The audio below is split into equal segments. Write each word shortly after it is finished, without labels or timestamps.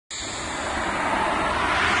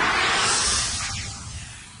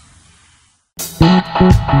Hey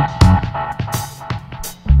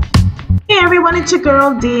everyone, it's your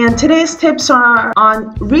girl D, and today's tips are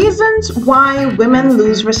on reasons why women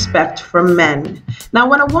lose respect from men. Now,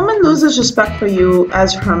 when a woman loses respect for you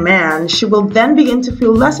as her man, she will then begin to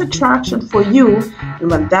feel less attraction for you, and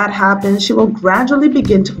when that happens, she will gradually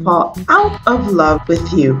begin to fall out of love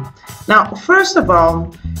with you. Now, first of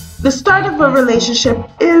all, the start of a relationship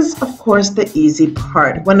is, of course, the easy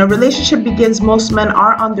part. When a relationship begins, most men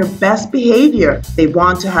are on their best behavior. They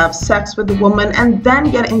want to have sex with the woman and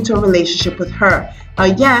then get into a relationship with her.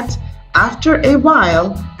 Yet, after a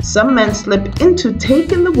while, some men slip into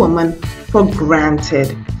taking the woman for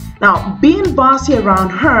granted. Now, being bossy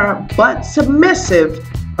around her, but submissive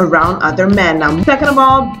around other men. Now, second of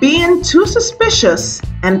all, being too suspicious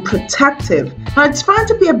and protective. Now, it's fine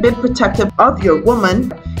to be a bit protective of your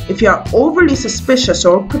woman. If you are overly suspicious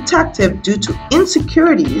or protective due to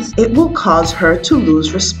insecurities, it will cause her to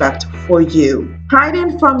lose respect for you.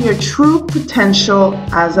 Hiding from your true potential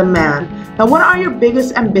as a man. Now, what are your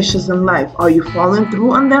biggest ambitions in life? Are you following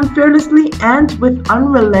through on them fearlessly and with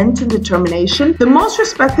unrelenting determination? The most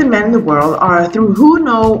respected men in the world are through who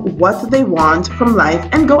know what they want from life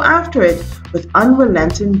and go after it with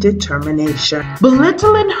unrelenting determination.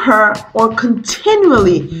 Belittling her or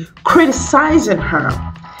continually criticizing her.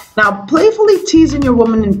 Now, playfully teasing your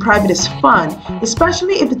woman in private is fun,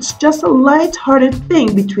 especially if it's just a light-hearted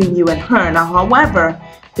thing between you and her. Now, however,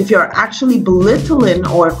 if you're actually belittling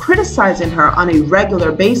or criticizing her on a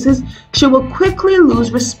regular basis, she will quickly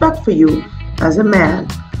lose respect for you as a man.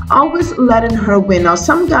 Always letting her win. Now,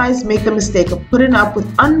 some guys make the mistake of putting up with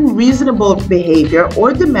unreasonable behavior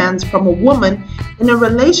or demands from a woman in a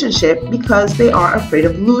relationship because they are afraid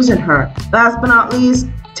of losing her. Last but not least,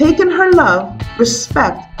 taking her love,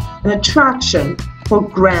 respect, and attraction for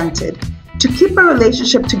granted. To keep a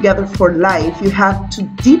relationship together for life, you have to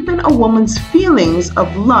deepen a woman's feelings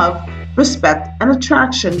of love, respect, and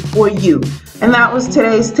attraction for you. And that was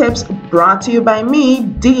today's tips brought to you by me,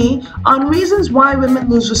 D, on reasons why women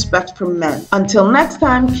lose respect from men. Until next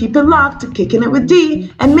time, keep it locked to Kicking It With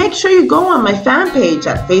D, and make sure you go on my fan page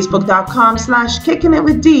at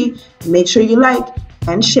facebook.com/kickingitwithd. Make sure you like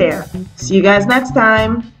and share. See you guys next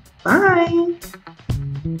time. Bye.